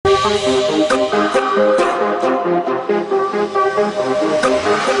Hey,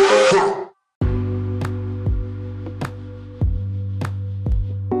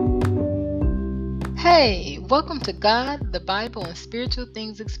 welcome to God, the Bible, and Spiritual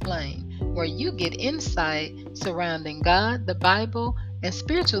Things Explained, where you get insight surrounding God, the Bible, and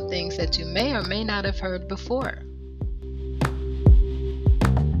spiritual things that you may or may not have heard before.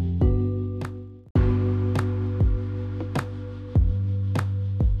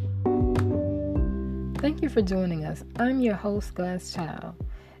 Thank you for joining us. I'm your host, God's Child.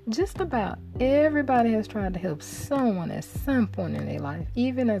 Just about everybody has tried to help someone at some point in their life,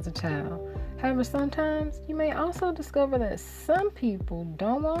 even as a child. However, sometimes you may also discover that some people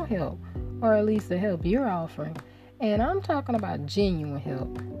don't want help, or at least the help you're offering. And I'm talking about genuine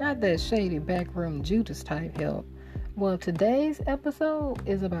help, not that shady backroom Judas type help. Well, today's episode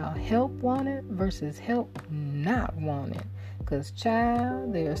is about help wanted versus help not wanted. Because,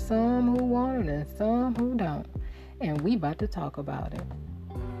 child, there are some who want it and some who don't. And we about to talk about it.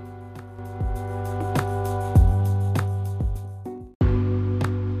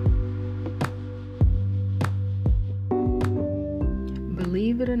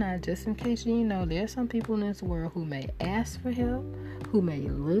 Believe it or not, just in case you know, there are some people in this world who may ask for help, who may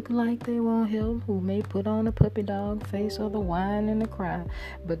look like they want help, who may put on a puppy dog face or the whine and the cry,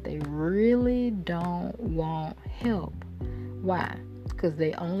 but they really don't want help. Why? Because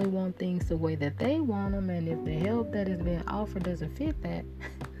they only want things the way that they want them, and if the help that is being offered doesn't fit that,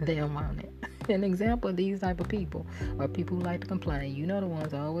 they don't want it. An example of these type of people are people who like to complain. You know, the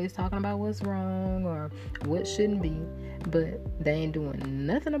ones always talking about what's wrong or what shouldn't be, but they ain't doing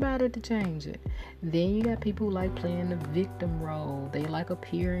nothing about it to change it. Then you got people who like playing the victim role. They like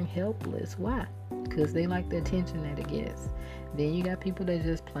appearing helpless. Why? Because they like the attention that it gets. Then you got people that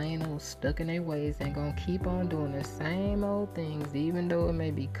just plain old stuck in their ways and gonna keep on doing the same old things, even though it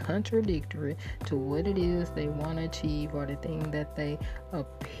may be contradictory to what it is they want to achieve or the thing that they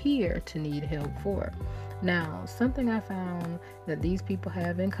appear to need help for. Now, something I found that these people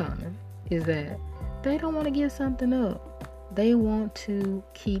have in common is that they don't want to give something up. They want to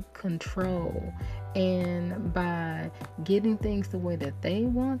keep control. And by getting things the way that they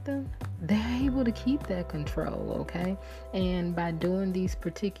want them, they're able to keep that control, okay? And by doing these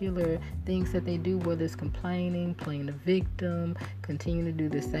particular things that they do, whether it's complaining, playing the victim, continuing to do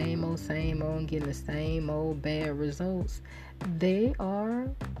the same old, and getting the same old bad results, they are,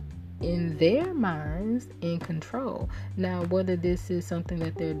 in their minds, in control. Now, whether this is something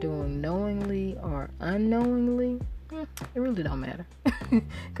that they're doing knowingly or unknowingly, it really don't matter.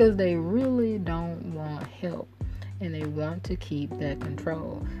 Because they really don't want help, and they want to keep that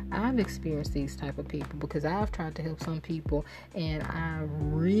control. I've experienced these type of people because I've tried to help some people, and I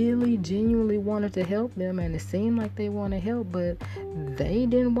really genuinely wanted to help them, and it seemed like they want to help, but they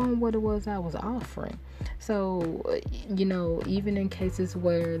didn't want what it was I was offering. So, you know, even in cases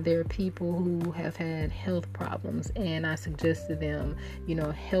where there are people who have had health problems, and I suggested them, you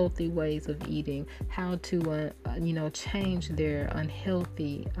know, healthy ways of eating, how to, change their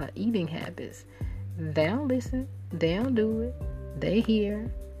unhealthy eating habits, they don't listen, they don't do it, they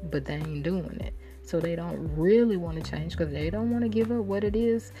hear, but they ain't doing it. So they don't really want to change because they don't want to give up what it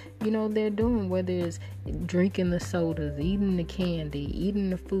is, you know, they're doing, whether it's drinking the sodas, eating the candy, eating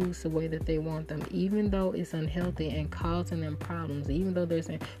the foods the way that they want them, even though it's unhealthy and causing them problems, even though they're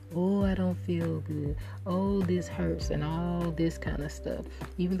saying, oh, I don't feel good, oh, this hurts, and all this kind of stuff,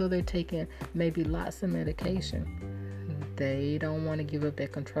 even though they're taking maybe lots of medication. They don't want to give up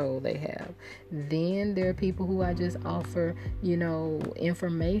that control they have. Then there are people who I just offer, you know,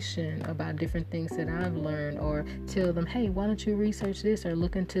 information about different things that I've learned, or tell them, hey, why don't you research this or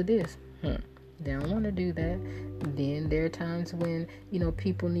look into this? They don't want to do that. Then there are times when, you know,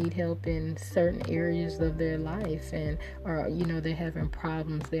 people need help in certain areas of their life, and, or, you know, they're having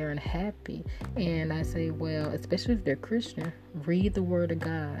problems, they're unhappy. And I say, well, especially if they're Christian, read the Word of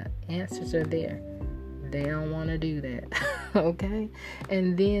God. Answers are there. They don't want to do that. Okay?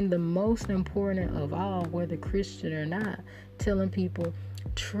 And then the most important of all, whether Christian or not, telling people,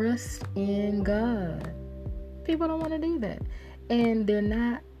 trust in God. People don't want to do that. And they're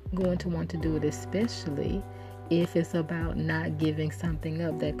not going to want to do it, especially if it's about not giving something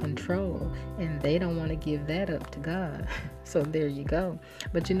up, that control, and they don't want to give that up to God. So there you go.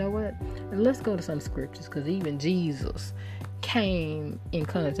 But you know what? Let's go to some scriptures, because even Jesus came in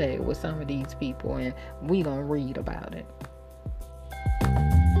contact with some of these people, and we gonna read about it.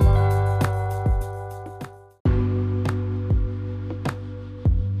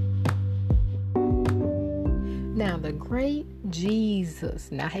 Now the great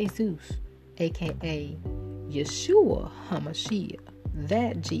Jesus, not Jesus, aka Yeshua HaMashiach,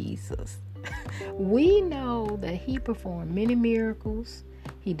 that Jesus. We know that he performed many miracles.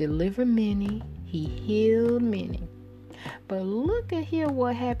 He delivered many. He healed many. But look at here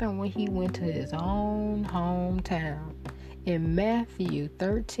what happened when he went to his own hometown. In Matthew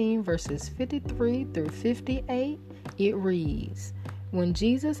 13, verses 53 through 58, it reads, "When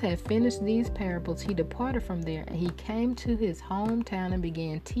Jesus had finished these parables, he departed from there, and he came to his hometown and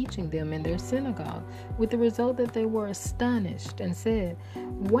began teaching them in their synagogue, with the result that they were astonished and said,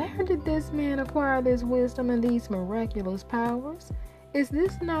 'Where did this man acquire this wisdom and these miraculous powers? Is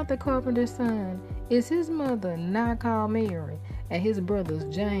this not the carpenter's son? Is his mother not called Mary, and his brothers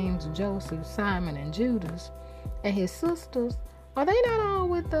James, Joseph, Simon, and Judas? And his sisters, are they not all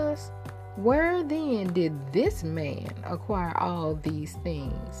with us? Where then did this man acquire all these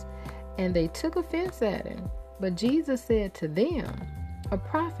things?' And they took offense at him. But Jesus said to them, 'A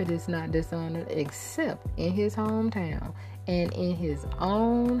prophet is not dishonored except in his hometown and in his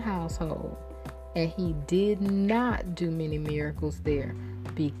own household.' And he did not do many miracles there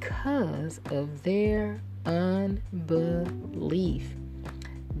because of their unbelief."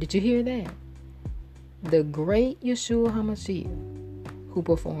 Did you hear that? The great Yeshua HaMashiach, who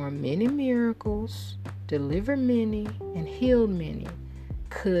performed many miracles, delivered many, and healed many,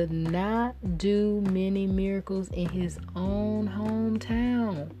 could not do many miracles in his own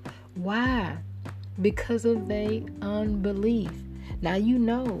hometown. Why? Because of their unbelief. Now you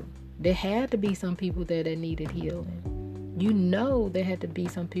know there had to be some people there that needed healing. You know there had to be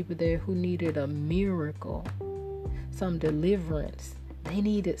some people there who needed a miracle, some deliverance. They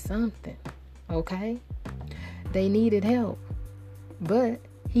needed something, okay? They needed help, but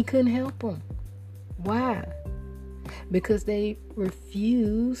he couldn't help them. Why? Because they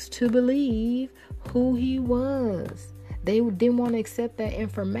refused to believe who he was. They didn't want to accept that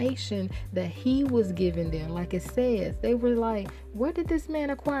information that he was giving them. Like it says, they were like, "Where did this man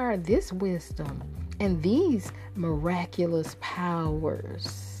acquire this wisdom and these miraculous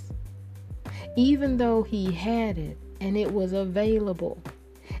powers?" Even though he had it and it was available,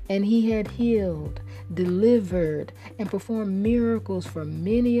 and he had healed, delivered, and performed miracles for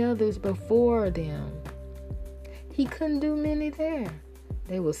many others before them, he couldn't do many there.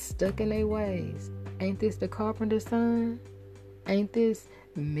 They were stuck in their ways. Ain't this the carpenter's son? Ain't this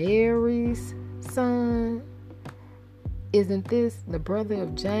Mary's son? Isn't this the brother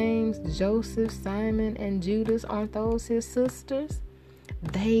of James, Joseph, Simon, and Judas? Aren't those his sisters?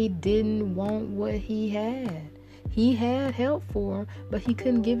 They didn't want what he had. He had help for them, but he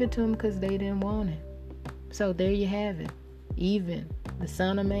couldn't give it to them because they didn't want it. So there you have it. Even the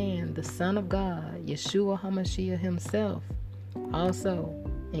Son of Man, the Son of God, Yeshua HaMashiach himself, also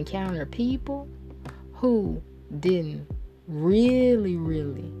encountered people who didn't really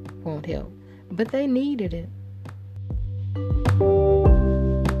want help, but they needed it.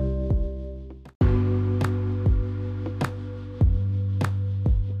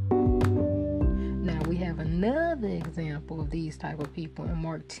 Now we have another example of these type of people in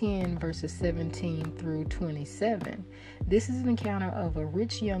Mark 10 verses 17 through 27. This is an encounter of a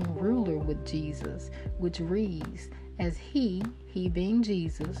rich young ruler with Jesus, which reads, "As he being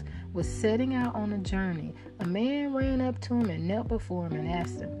Jesus, was setting out on a journey, a man ran up to him and knelt before him and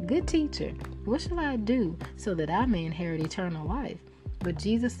asked him, 'Good teacher, what shall I do so that I may inherit eternal life?' But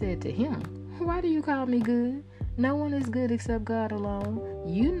Jesus said to him, 'Why do you call me good? No one is good except God alone.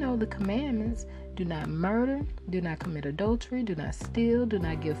 You know the commandments. Do not murder, do not commit adultery, do not steal, do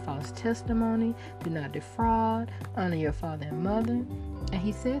not give false testimony, do not defraud, honor your father and mother.' And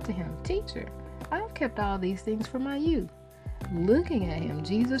he said to him, 'Teacher, I have kept all these things from my youth.' Looking at him,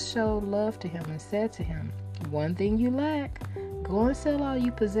 Jesus showed love to him and said to him, 'One thing you lack. Go and sell all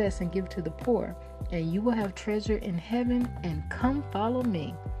you possess and give to the poor, and you will have treasure in heaven, and come follow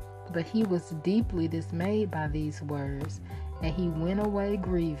me.' But he was deeply dismayed by these words, and he went away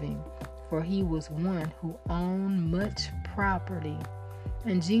grieving, for he was one who owned much property.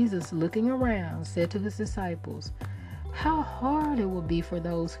 And Jesus, looking around, said to his disciples, 'How hard it will be for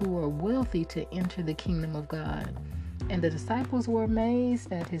those who are wealthy to enter the kingdom of God.' And the disciples were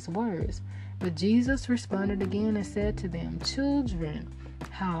amazed at his words. But Jesus responded again and said to them, 'Children,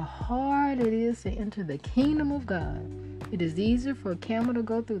 how hard it is to enter the kingdom of God. It is easier for a camel to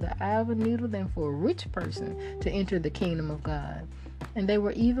go through the eye of a needle than for a rich person to enter the kingdom of God.' And they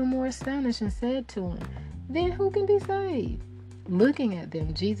were even more astonished and said to him, 'Then who can be saved?' Looking at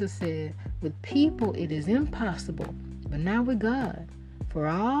them, Jesus said, 'With people it is impossible, but not with God. For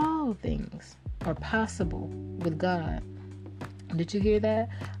all things are possible with God.'" Did you hear that?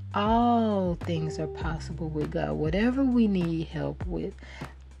 All things are possible with God. Whatever we need help with,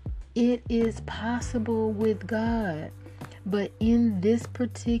 it is possible with God. But in this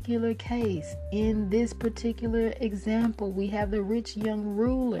particular case, in this particular example, we have the rich young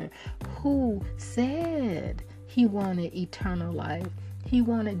ruler who said he wanted eternal life. He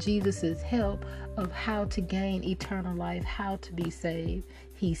wanted Jesus' help of how to gain eternal life, how to be saved.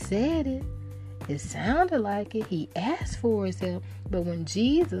 He said it. It sounded like it. He asked for his help. But when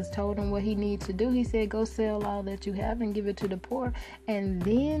Jesus told him what he needs to do, he said, go sell all that you have and give it to the poor, and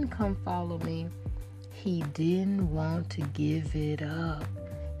then come follow me. He didn't want to give it up.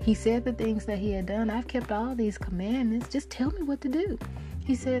 He said the things that he had done. I've kept all these commandments. Just tell me what to do.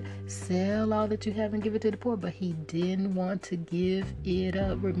 He said, sell all that you have and give it to the poor. But he didn't want to give it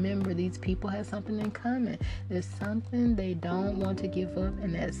up. Remember, these people have something in common. There's something they don't want to give up,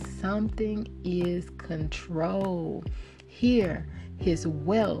 and that something is control. Here, his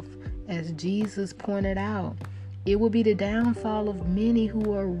wealth, as Jesus pointed out, it will be the downfall of many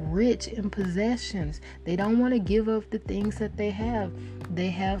who are rich in possessions. They don't want to give up the things that they have. They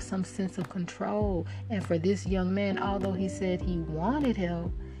have some sense of control. And for this young man, although he said he wanted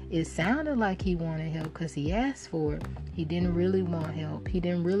help, it sounded like he wanted help because he asked for it. He didn't really want help. He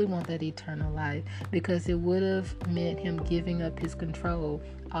didn't really want that eternal life, because it would have meant him giving up his control,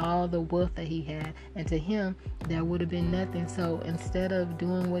 all the wealth that he had. And to him, that would have been nothing. So instead of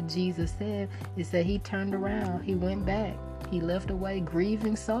doing what Jesus said, it said he turned around. He went back. He left away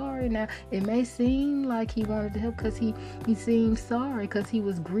grieving, sorry. Now, it may seem like he wanted to help because he seemed sorry because he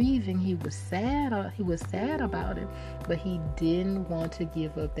was grieving. He was sad. He was sad about it. But he didn't want to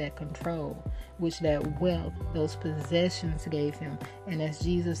give up that control, which that wealth, those possessions gave him. And as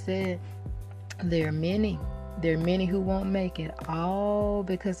Jesus said, there are many who won't make it, all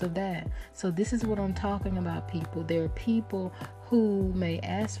because of that. So this is what I'm talking about, people. There are people who may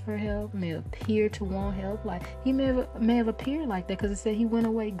ask for help, may appear to want help. Like he may have appeared like that because it said he went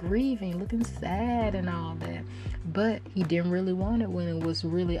away grieving, looking sad and all that. But he didn't really want it when it was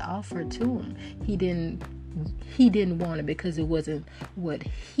really offered to him. He didn't want it because it wasn't what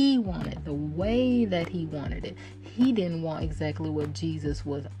he wanted, the way that he wanted it. He didn't want exactly what Jesus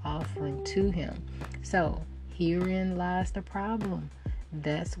was offering to him. So herein lies the problem.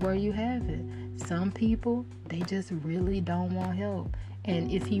 That's where you have it. Some people, they just really don't want help.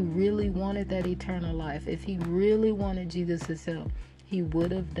 And if he really wanted that eternal life, if he really wanted Jesus' help, he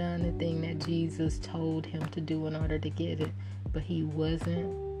would have done the thing that Jesus told him to do in order to get it. But he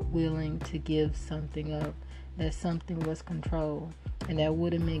wasn't willing to give something up. That something was control. And that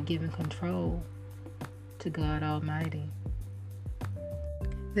would have meant giving control to God Almighty.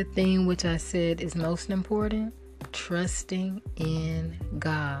 The thing which I said is most important, trusting in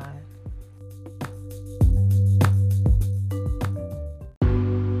God.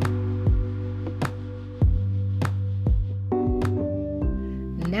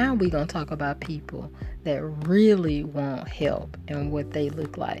 Now we're going to talk about people that really want help and what they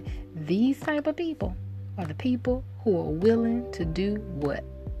look like. These type of people are the people who are willing to do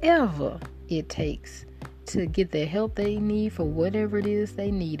whatever it takes to get the help they need for whatever it is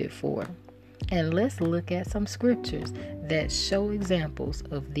they need it for. And let's look at some scriptures that show examples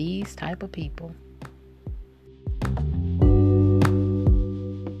of these type of people.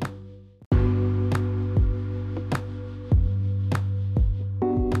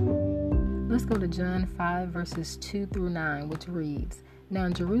 Let's go to John 5 verses 2 through 9, which reads, Now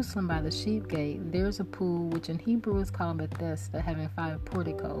in Jerusalem by the sheep gate, there is a pool which in Hebrew is called Bethesda, having 5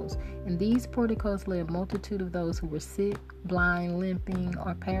 porticos. In these porticos lay a multitude of those who were sick, blind, limping,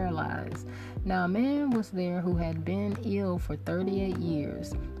 or paralyzed. Now a man was there who had been ill for 38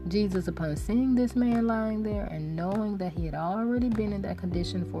 years. Jesus, upon seeing this man lying there and knowing that he had already been in that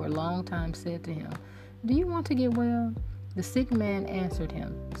condition for a long time, said to him, Do you want to get well? The sick man answered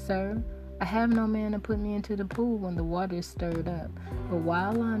him, Sir, I have no man to put me into the pool when the water is stirred up, but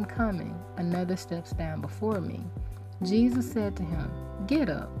while I'm coming, another steps down before me. Jesus said to him, Get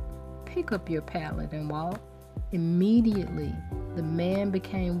up, pick up your pallet and walk. Immediately, the man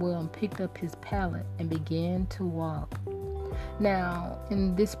became well and picked up his pallet and began to walk. Now,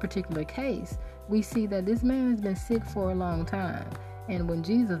 in this particular case, we see that this man has been sick for a long time. And when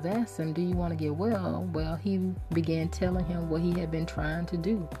Jesus asked him, Do you want to get well? Well, he began telling him what he had been trying to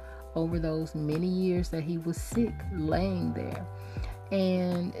do over those many years that he was sick, laying there.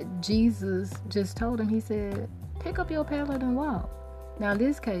 And Jesus just told him, he said, pick up your pallet and walk. Now in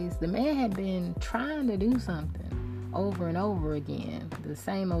this case, the man had been trying to do something over and over again, the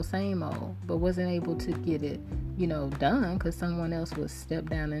same old, but wasn't able to get it, done because someone else would step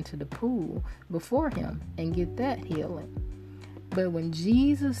down into the pool before him and get that healing. But when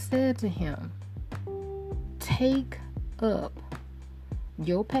Jesus said to him, take up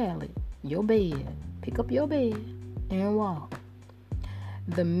your pallet, your bed, pick up your bed and walk.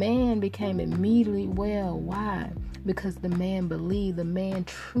 The man became immediately well. Why? Because the man believed. The man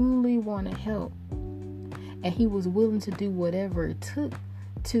truly wanted help. And he was willing to do whatever it took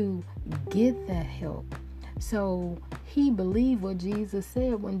to get that help. So he believed what Jesus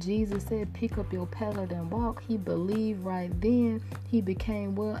said. When Jesus said, pick up your pallet and walk, he believed right then. He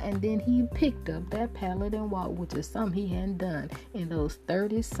became well, and then he picked up that pallet and walked, which is something he hadn't done in those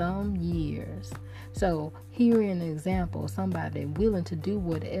 30-some years. So here an example, somebody willing to do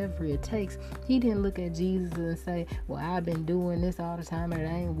whatever it takes. He didn't look at Jesus and say, well, I've been doing this all the time and it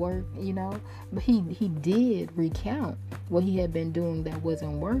ain't worked, But he did recount what he had been doing that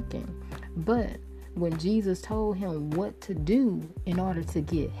wasn't working. But when Jesus told him what to do in order to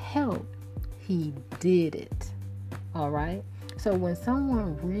get help, he did it. All right? So when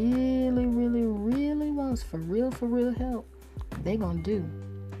someone really, really, really wants for real help, they're going to do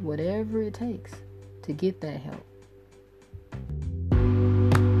whatever it takes to get that help.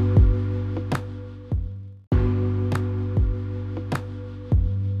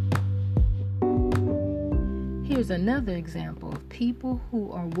 Here's another example of people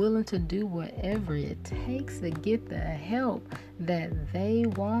who are willing to do whatever it takes to get the help that they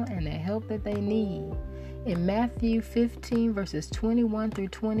want and the help that they need. In Matthew 15 verses 21 through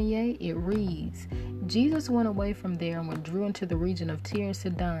 28, it reads, Jesus went away from there and withdrew into the region of Tyre and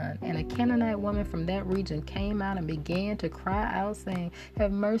Sidon, and a Canaanite woman from that region came out and began to cry out, saying,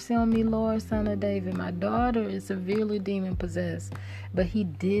 have mercy on me, Lord, son of David. My daughter is severely demon-possessed. But he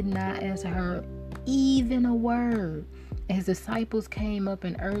did not answer her even a word. And his disciples came up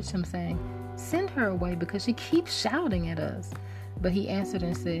and urged him, saying, send her away, because she keeps shouting at us. But he answered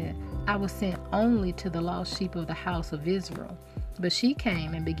and said, I was sent only to the lost sheep of the house of Israel. But she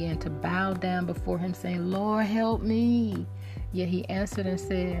came and began to bow down before him, saying, Lord, help me. Yet he answered and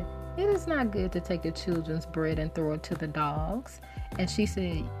said, it is not good to take the children's bread and throw it to the dogs. And she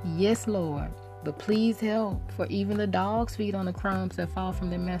said, yes, Lord, but please help, for even the dogs feed on the crumbs that fall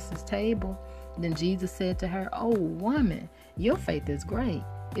from their master's table. Then Jesus said to her, oh, woman, your faith is great.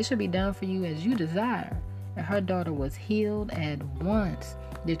 It shall be done for you as you desire. And her daughter was healed at once.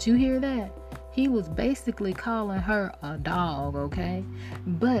 Did you hear that? He was basically calling her a dog, okay?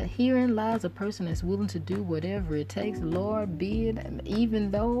 But herein lies a person that's willing to do whatever it takes. Lord, be it,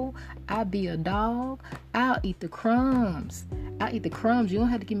 even though I be a dog, I'll eat the crumbs. I'll eat the crumbs. You don't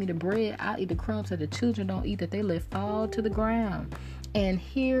have to give me the bread. I'll eat the crumbs that the children don't eat, that they let fall to the ground. And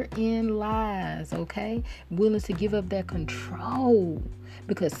herein lies, okay, willing to give up that control.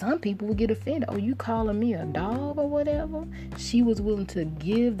 Because some people will get offended. Oh, you calling me a dog or whatever? She was willing to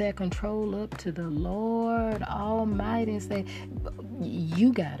give that control up to the Lord Almighty and say,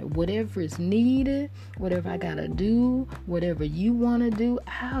 you got it. Whatever is needed, whatever I got to do, whatever you want to do,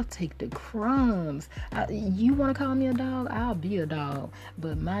 I'll take the crumbs. You want to call me a dog? I'll be a dog.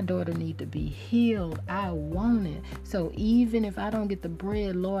 But my daughter need to be healed. I want it. So even if I don't get the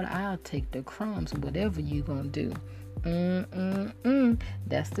bread, Lord, I'll take the crumbs, whatever you going to do.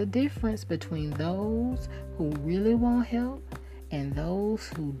 That's the difference between those who really want help and those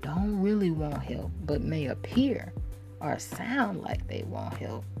who don't really want help, but may appear or sound like they want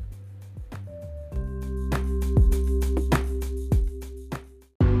help.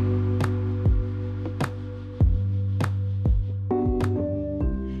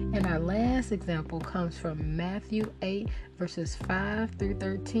 And our last example comes from Matthew 8 verses 5 through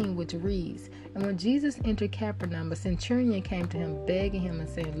 13, which reads, and when Jesus entered Capernaum, a centurion came to him, begging him and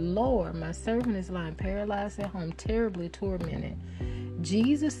saying, Lord, my servant is lying paralyzed at home, terribly tormented.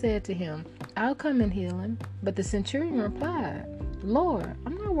 Jesus said to him, I'll come and heal him. But the centurion replied, Lord,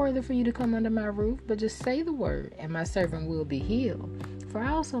 I'm not worthy for you to come under my roof, but just say the word, and my servant will be healed. For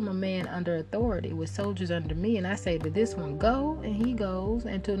I also am a man under authority, with soldiers under me, and I say to this one, go, and he goes,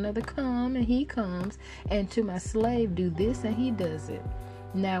 and to another, come, and he comes, and to my slave, do this, and he does it.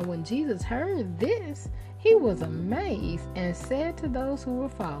 Now when Jesus heard this, he was amazed and said to those who were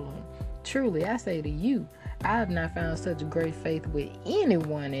following, truly I say to you, I have not found such great faith with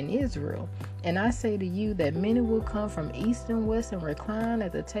anyone in Israel. And I say to you that many will come from east and west and recline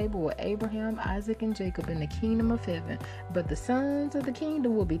at the table with Abraham, Isaac, and Jacob in the kingdom of heaven. But the sons of the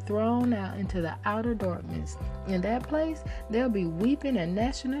kingdom will be thrown out into the outer darkness. In that place, there'll be weeping and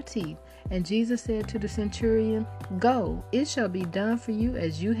gnashing of teeth. And Jesus said to the centurion, go, it shall be done for you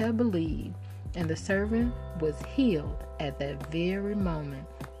as you have believed. And the servant was healed at that very moment.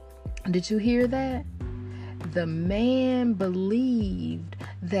 Did you hear that? The man believed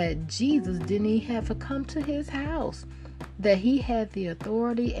that Jesus didn't even have to come to his house, that he had the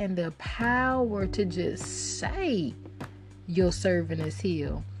authority and the power to just say, your servant is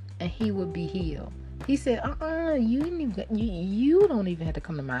healed, and he would be healed. He said, you don't even have to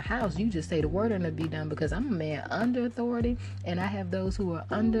come to my house. You just say the word and it'll be done, because I'm a man under authority, and I have those who are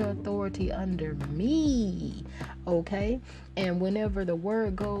under authority under me. Okay? And whenever the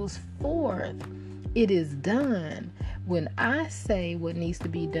word goes forth, it is done. When I say what needs to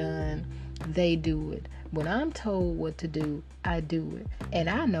be done, they do it. When I'm told what to do, I do it. And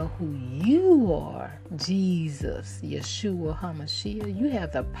I know who you are, Jesus, Yeshua HaMashiach. You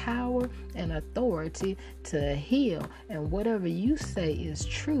have the power and authority to heal. And whatever you say is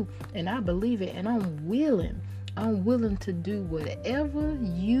true. And I believe it. And I'm willing to do whatever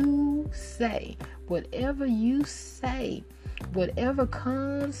you say. Whatever you say. Whatever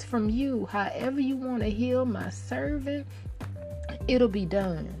comes from you. However you want to heal my servant, it'll be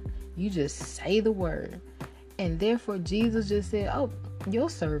done. You just say the word. And therefore Jesus just said, oh, your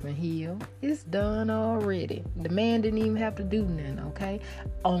servant healed. It's done already. The man didn't even have to do nothing, okay?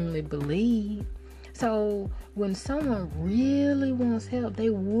 Only believe. So when someone really wants help,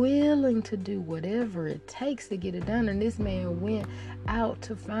 they're willing to do whatever it takes to get it done. And this man went out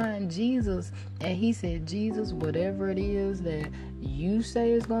to find Jesus, and he said, Jesus, whatever it is that you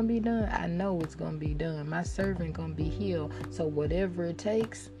say is going to be done, I know it's going to be done. My servant going to be healed. So whatever it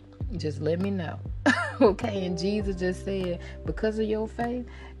takes, just let me know. Okay, and Jesus just said, because of your faith,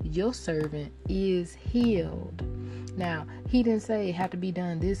 your servant is healed. Now, he didn't say it had to be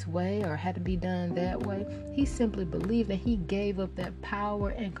done this way or had to be done that way. He simply believed that he gave up that power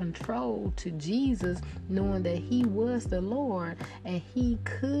and control to Jesus, knowing that he was the Lord and he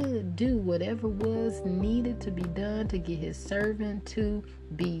could do whatever was needed to be done to get his servant to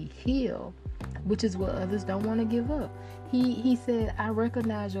be healed, which is what others don't want to give up. He said, I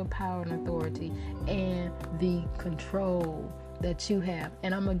recognize your power and authority and the control that you have,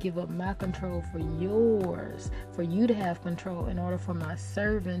 and I'm going to give up my control for yours, for you to have control in order for my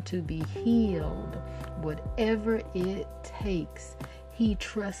servant to be healed. Whatever it takes. He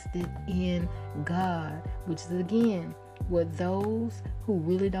trusted in God, which is again what those who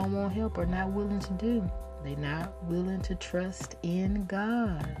really don't want help are not willing to do. They're not willing to trust in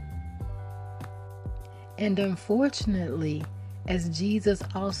God. And unfortunately, as Jesus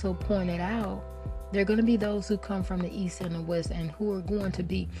also pointed out, there are going to be those who come from the east and the west and who are going to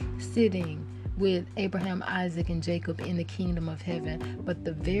be sitting with Abraham, Isaac, and Jacob in the kingdom of heaven. But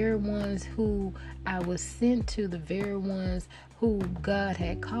the very ones who I was sent to, the very ones who God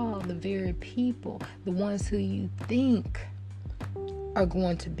had called, the very people, the ones who you think are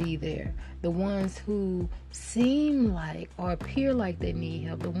going to be there, the ones who seem like or appear like they need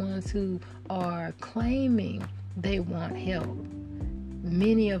help, the ones who are claiming they want help,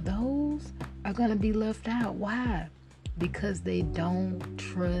 many of those are going to be left out. Why? Because they don't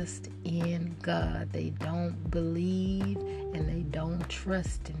trust in God. They don't believe and they don't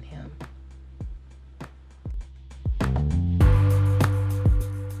trust in Him.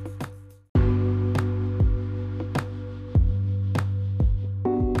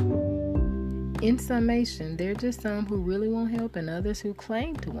 In summation, there are just some who really want help and others who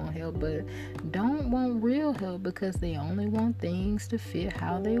claim to want help but don't want real help because they only want things to fit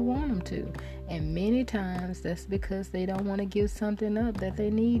how they want them to. And many times that's because they don't want to give something up that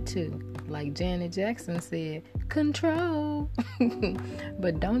they need to. Like Janet Jackson said, control.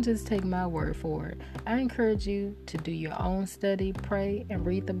 But don't just take my word for it. I encourage you to do your own study, pray, and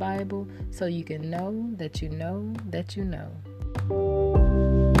read the Bible so you can know that you know that you know.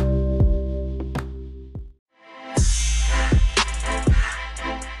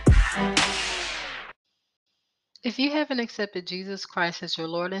 If you haven't accepted Jesus Christ as your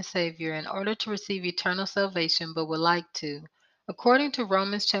Lord and Savior in order to receive eternal salvation but would like to, according to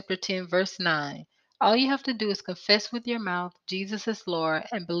Romans chapter 10, verse 9, all you have to do is confess with your mouth Jesus is Lord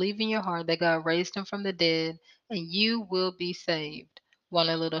and believe in your heart that God raised him from the dead, and you will be saved. Want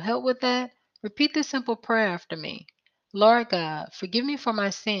a little help with that? Repeat this simple prayer after me. Lord God, forgive me for my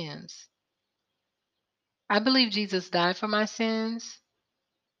sins. I believe Jesus died for my sins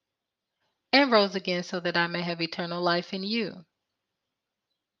and rose again so that I may have eternal life in you.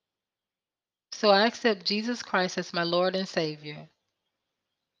 So I accept Jesus Christ as my Lord and Savior.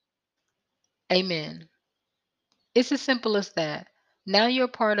 Amen. It's as simple as that. Now you're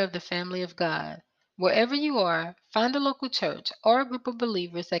part of the family of God. Wherever you are, find a local church or a group of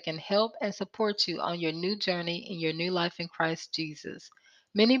believers that can help and support you on your new journey in your new life in Christ Jesus.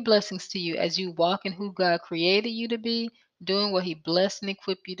 Many blessings to you as you walk in who God created you to be, doing what He blessed and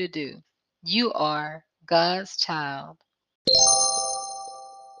equipped you to do. You are God's child.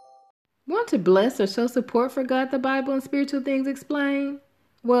 Want to bless or show support for God, the Bible, and Spiritual Things Explained?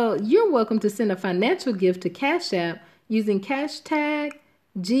 Well, you're welcome to send a financial gift to Cash App using #GTHEXP.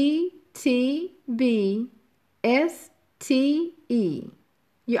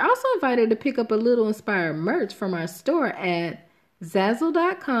 You're also invited to pick up a little inspired merch from our store at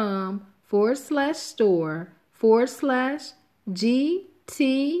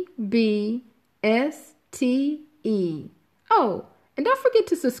Zazzle.com/store/GTBSTE. Oh, and don't forget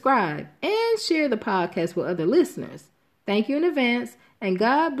to subscribe and share the podcast with other listeners. Thank you in advance, and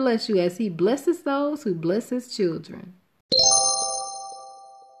God bless you as He blesses those who bless His children.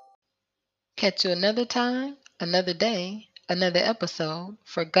 Catch you another time, another day, another episode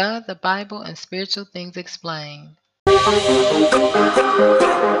for God, the Bible, and Spiritual Things Explained.